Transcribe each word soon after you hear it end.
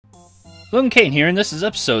Logen Kain here, and this is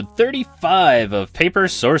episode 35 of Paper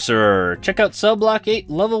Sorcerer. Check out Cell Block 8,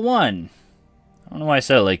 Level 1. I don't know why I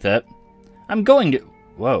said it like that. I'm going to...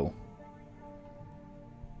 Whoa.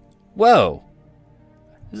 Whoa.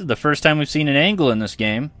 This is the first time we've seen an angle in this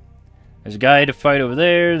game. There's a guy to fight over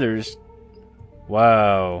there, there's...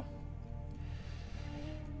 Wow.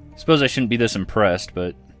 I suppose I shouldn't be this impressed,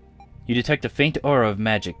 but... You detect a faint aura of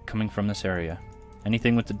magic coming from this area.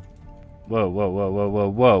 Anything with the... Whoa, whoa, whoa, whoa, whoa,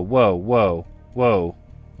 whoa, whoa, whoa, whoa,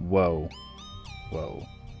 whoa, whoa.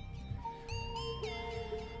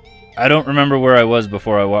 I don't remember where I was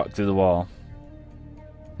before I walked through the wall.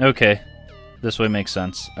 Okay. This way makes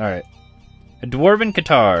sense. Alright. A dwarven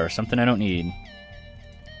guitar. Something I don't need.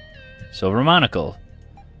 Silver monocle.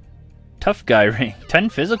 Tough guy ring. 10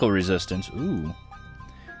 physical resistance. Ooh.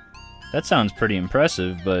 That sounds pretty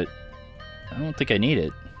impressive, but I don't think I need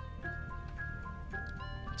it.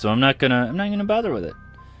 So I'm not gonna bother with it.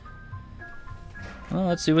 Well,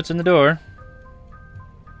 let's see what's in the door.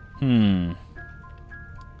 I'm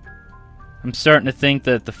starting to think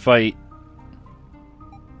that the fight...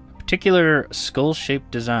 A particular skull-shaped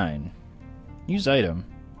design. Use item.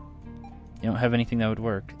 You don't have anything that would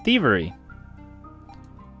work. Thievery.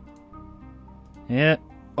 Yeah.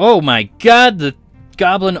 Oh my god, the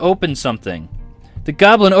goblin opened something. The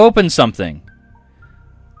goblin opened something.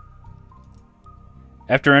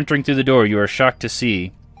 After entering through the door, you are shocked to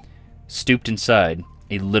see, stooped inside,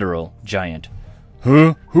 a literal giant.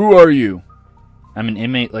 Huh? Who are you? I'm an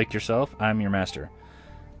inmate like yourself. I'm your master.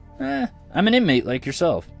 I'm an inmate like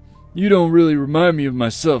yourself. You don't really remind me of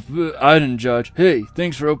myself. I didn't judge. Hey,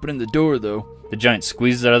 thanks for opening the door, though. The giant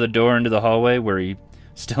squeezes out of the door into the hallway, where he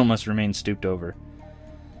still must remain stooped over.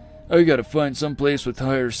 I gotta find some place with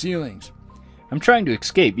higher ceilings. I'm trying to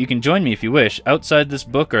escape. You can join me if you wish. Outside this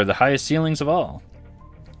book are the highest ceilings of all.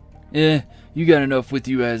 You got enough with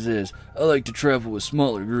you as is. I like to travel with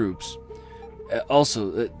smaller groups. Also,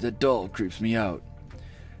 that doll creeps me out.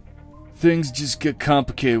 Things just get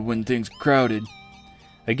complicated when things are crowded.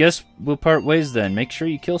 I guess we'll part ways then. Make sure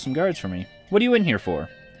you kill some guards for me. What are you in here for?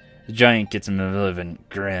 The giant gets a malevolent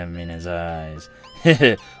grim in his eyes.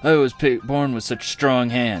 I was born with such strong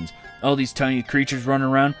hands. All these tiny creatures running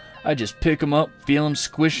around, I just pick them up, feel them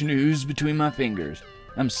squish and ooze between my fingers.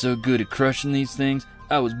 I'm so good at crushing these things,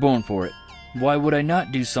 I was born for it. Why would I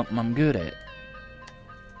not do something I'm good at?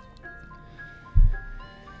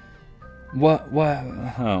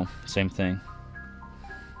 Why? Oh, same thing.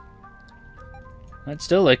 I'd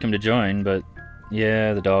still like him to join, but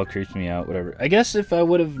yeah, the doll creeps me out, whatever. I guess if I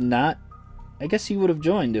would have not... I guess he would have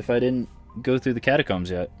joined if I didn't go through the catacombs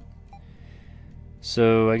yet.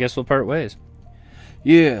 So I guess we'll part ways.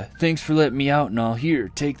 Yeah, thanks for letting me out and all. Here,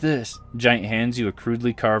 take this. Giant hands you a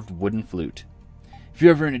crudely carved wooden flute. If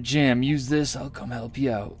you're ever in a jam, use this, I'll come help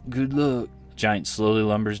you out. Good luck. Giant slowly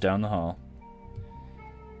lumbers down the hall.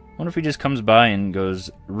 Wonder if he just comes by and goes,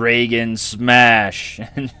 Reagan smash,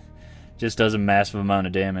 and just does a massive amount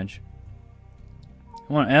of damage.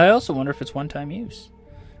 And I also wonder if it's one-time use.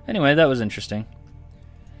 Anyway, that was interesting.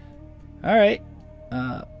 Alright.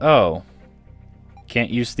 Oh. Can't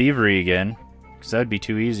use thievery again, because that would be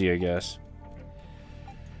too easy, I guess.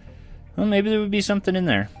 Well, maybe there would be something in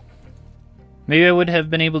there. Maybe I would have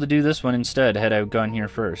been able to do this one instead had I gone here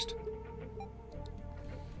first.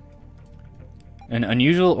 An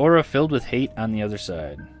unusual aura filled with hate on the other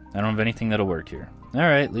side. I don't have anything that'll work here.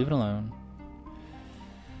 Alright, leave it alone.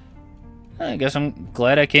 I guess I'm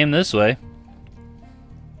glad I came this way.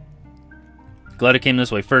 Glad I came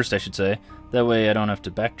this way first, I should say. That way I don't have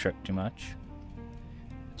to backtrack too much.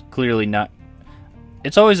 It's clearly not...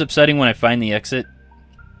 It's always upsetting when I find the exit,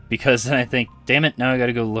 because then I think, damn it, now I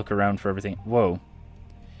gotta go look around for everything. Whoa.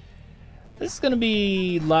 This is gonna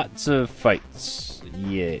be lots of fights.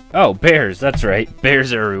 Yeah. Oh, bears, that's right.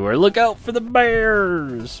 Bears everywhere. Look out for the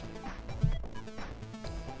bears!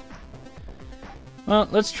 Well,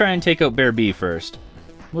 let's try and take out Bear B first.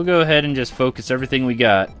 We'll go ahead and just focus everything we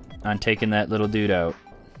got on taking that little dude out.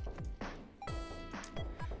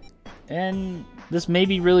 And this may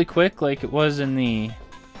be really quick like it was in the...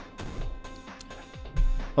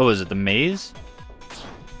 Oh, was it the maze?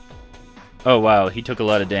 Oh, wow, he took a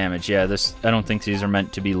lot of damage. Yeah, this... I don't think these are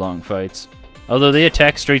meant to be long fights. Although they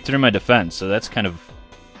attack straight through my defense, so that's kind of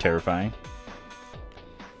terrifying.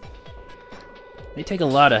 They take a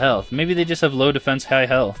lot of health. Maybe they just have low defense, high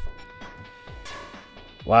health.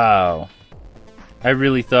 Wow. I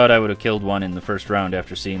really thought I would have killed one in the first round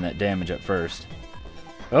after seeing that damage at first.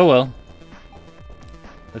 Oh well.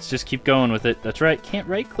 Let's just keep going with it. That's right, can't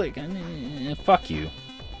right-click. Fuck you.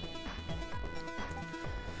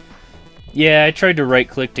 Yeah, I tried to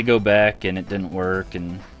right-click to go back, and it didn't work,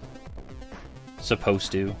 and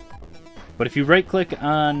supposed to. But if you right-click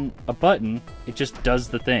on a button, it just does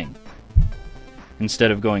the thing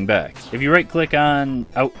instead of going back. If you right-click on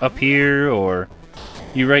up here, or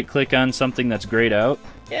you right-click on something that's grayed out,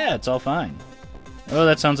 yeah, it's all fine. Oh,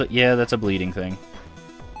 that sounds like... yeah, that's a bleeding thing.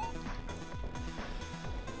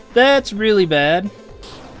 That's really bad.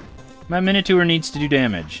 My Minotaur needs to do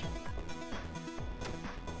damage.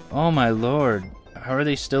 Oh my lord. How are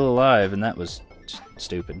they still alive? And that was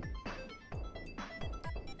stupid.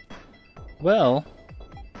 Well,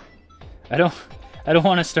 I don't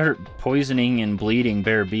want to start poisoning and bleeding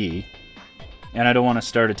Bear B. And I don't want to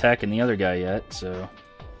start attacking the other guy yet, so...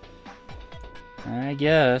 I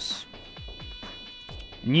guess.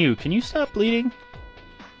 And you, can you stop bleeding?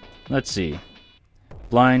 Let's see.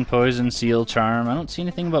 Blind, poison, seal, charm. I don't see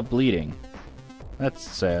anything about bleeding. That's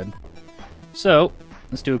sad. So,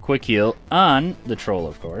 let's do a quick heal on the troll,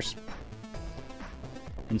 of course.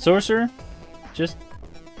 And Sorcerer, just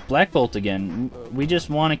Black Bolt again. We just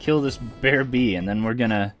want to kill this Bear B, and then we're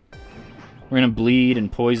gonna bleed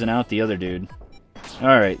and poison out the other dude.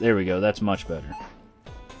 Alright, there we go. That's much better.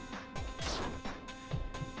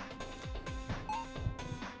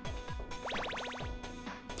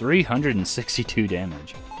 $362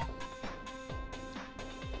 damage.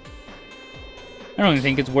 I don't even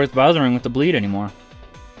think it's worth bothering with the bleed anymore.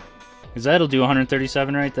 Because that'll do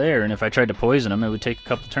 137 right there, and if I tried to poison him, it would take a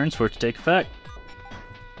couple turns for it to take effect.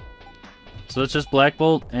 So let's just Black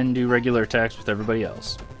Bolt and do regular attacks with everybody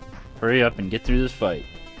else. Hurry up and get through this fight.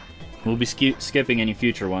 We'll be skipping any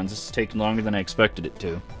future ones. This is taking longer than I expected it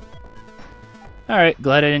to. Alright,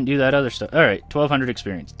 glad I didn't do that other stuff. Alright, 1200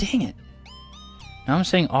 experience. Dang it! Now I'm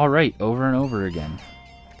saying alright over and over again.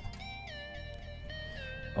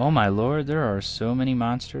 Oh my lord, there are so many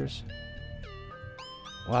monsters.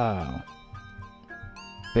 Wow.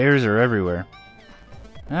 Bears are everywhere.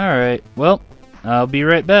 Alright, well, I'll be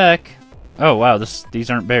right back. Oh wow, these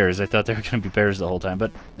aren't bears. I thought they were going to be bears the whole time.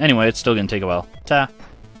 But anyway, it's still going to take a while. Ta!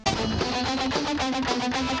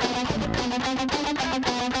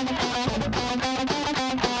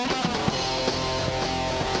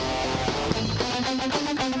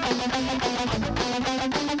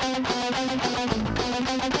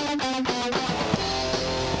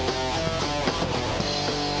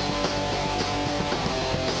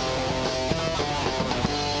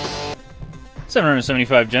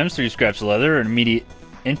 775 gems, 3 scraps of leather, an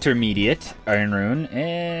intermediate iron rune,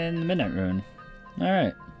 and the midnight rune.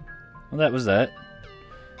 Alright. Well, that was that.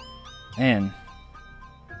 And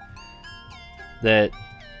that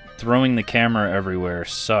throwing the camera everywhere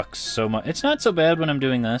sucks so much. It's not so bad when I'm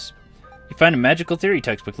doing this. You find a magical theory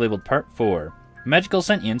textbook labeled Part 4. Magical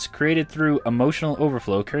sentience created through emotional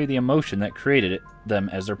overflow carry the emotion that created them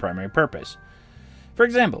as their primary purpose. For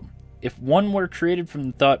example, if one were created from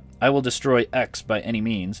the thought, I will destroy X by any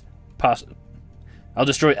means possible,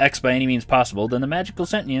 then the magical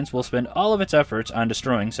sentience will spend all of its efforts on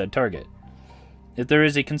destroying said target. If there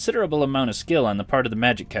is a considerable amount of skill on the part of the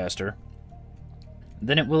magic caster,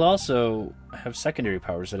 then it will also have secondary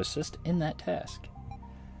powers that assist in that task.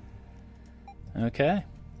 Okay.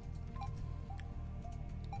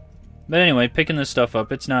 But anyway, picking this stuff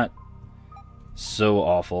up, it's not so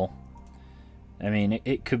awful. I mean,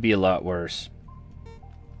 it could be a lot worse.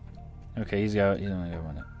 Okay, he's only got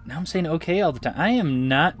one. Now I'm saying okay all the time. I am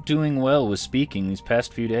not doing well with speaking these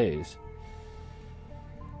past few days.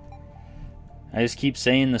 I just keep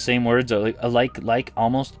saying the same words,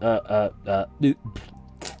 almost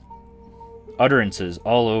utterances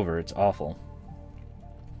all over. It's awful.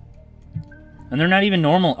 And they're not even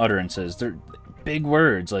normal utterances. They're big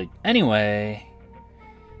words. Like, anyway.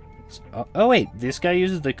 Oh wait, this guy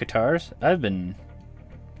uses the guitars? I've been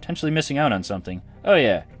potentially missing out on something. Oh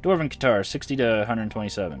yeah, Dwarven guitar, 60 to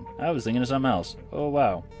 127. I was thinking of something else. Oh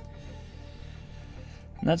wow.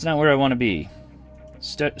 That's not where I want to be.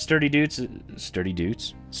 Sturdy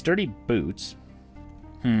boots?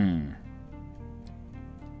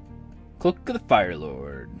 Cloak of the Fire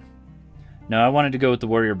Lord. No, I wanted to go with the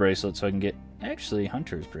warrior bracelet so I can get... Actually,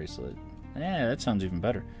 hunter's bracelet. Yeah, that sounds even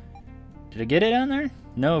better. Did I get it on there?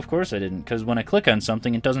 No, of course I didn't, because when I click on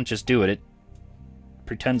something, it doesn't just do it. It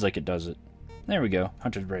pretends like it does it. There we go.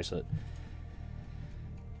 Hunter's bracelet.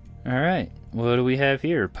 Alright. What do we have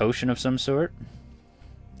here? Potion of some sort?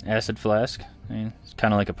 Acid flask. I mean, it's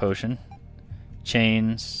kind of like a potion.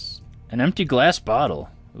 Chains. An empty glass bottle.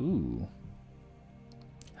 Ooh.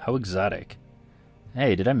 How exotic.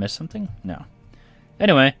 Hey, did I miss something? No.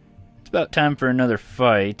 Anyway, it's about time for another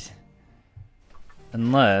fight.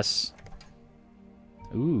 Unless...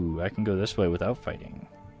 Ooh, I can go this way without fighting.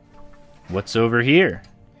 What's over here?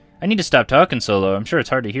 I need to stop talking solo. I'm sure it's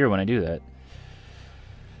hard to hear when I do that.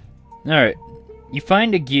 Alright. You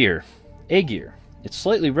find a gear. A gear. It's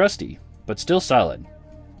slightly rusty, but still solid.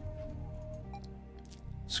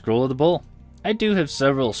 Scroll of the Bull. I do have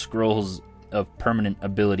several scrolls of permanent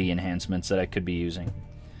ability enhancements that I could be using.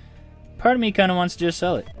 Part of me kind of wants to just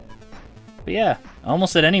sell it. But yeah, I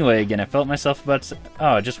almost said anyway again. I felt myself about to say,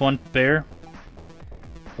 oh, just one bear?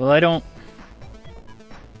 Well, I don't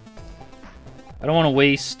want to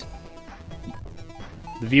waste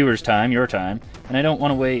the viewer's time, your time, and I don't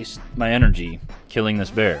want to waste my energy killing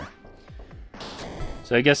this bear.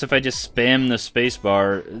 So I guess if I just spam the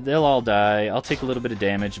spacebar, they'll all die. I'll take a little bit of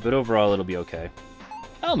damage, but overall it'll be okay.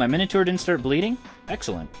 Oh, my Minotaur didn't start bleeding?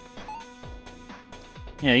 Excellent.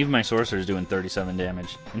 Yeah, even my Sorcerer's doing 37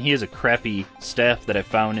 damage. And he has a crappy staff that I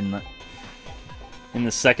found in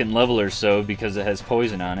the second level or so because it has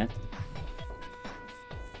poison on it.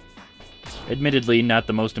 Admittedly, not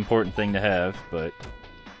the most important thing to have, but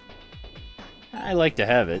I like to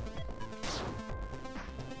have it.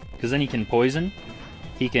 Because then he can poison,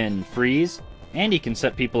 he can freeze, and he can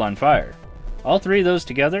set people on fire. All three of those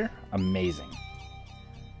together, amazing.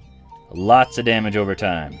 Lots of damage over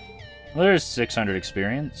time. Well, there's 600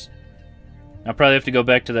 experience. I'll probably have to go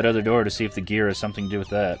back to that other door to see if the gear has something to do with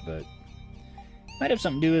that, but might have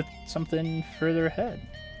something to do with something further ahead.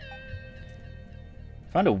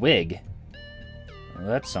 Found a wig. Well,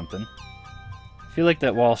 that's something. I feel like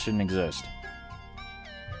that wall shouldn't exist.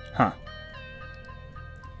 Huh.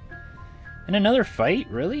 And another fight?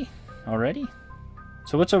 Really? Already?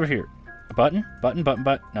 So what's over here? A button? Button, button,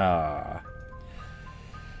 button. Ah.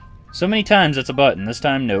 So many times it's a button. This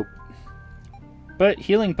time, nope. But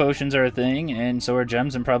healing potions are a thing, and so are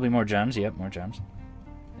gems, and probably more gems. Yep, more gems.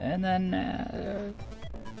 And then,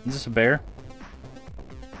 is this a bear?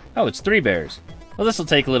 Oh, it's 3 bears. Well, this will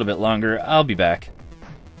take a little bit longer. I'll be back.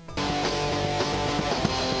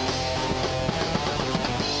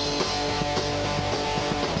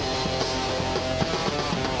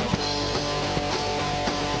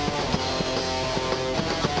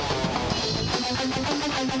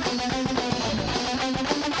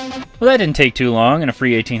 Well, that didn't take too long, and a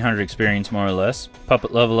free 1800 experience, more or less.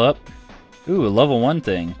 Puppet level up. Ooh, a level 1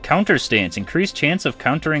 thing. Counter stance. Increased chance of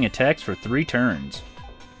countering attacks for 3 turns.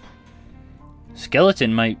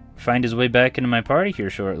 Skeleton might find his way back into my party here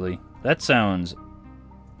shortly. That sounds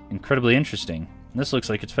incredibly interesting. This looks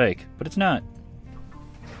like it's fake, but it's not.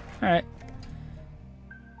 Alright.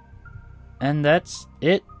 And that's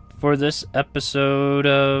it for this episode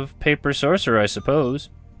of Paper Sorcerer, I suppose.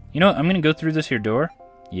 You know what? I'm going to go through this here door.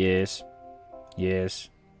 Yes. Yes.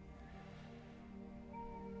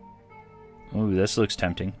 Ooh, this looks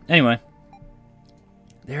tempting. Anyway.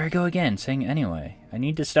 There I go again, saying anyway. I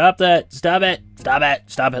need to stop that. Stop it. Stop it.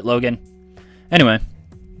 Stop it, Logan. Anyway.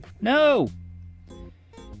 No!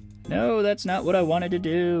 No, that's not what I wanted to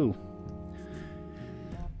do.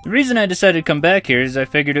 The reason I decided to come back here is I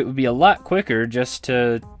figured it would be a lot quicker just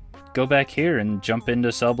to go back here and jump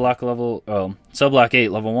into cell block 8,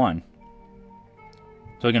 level 1.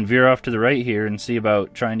 So I can veer off to the right here and see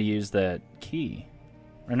about trying to use that key.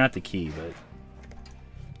 Or not the key, but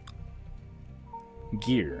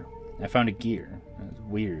gear. I found a gear. That's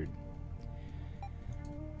weird.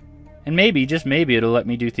 And maybe, just maybe, it'll let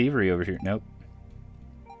me do thievery over here. Nope.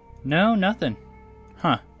 No, nothing.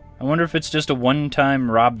 Huh. I wonder if it's just a one-time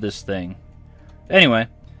rob this thing. Anyway,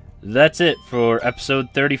 that's it for episode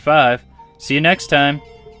 35. See you next time.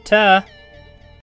 Ta!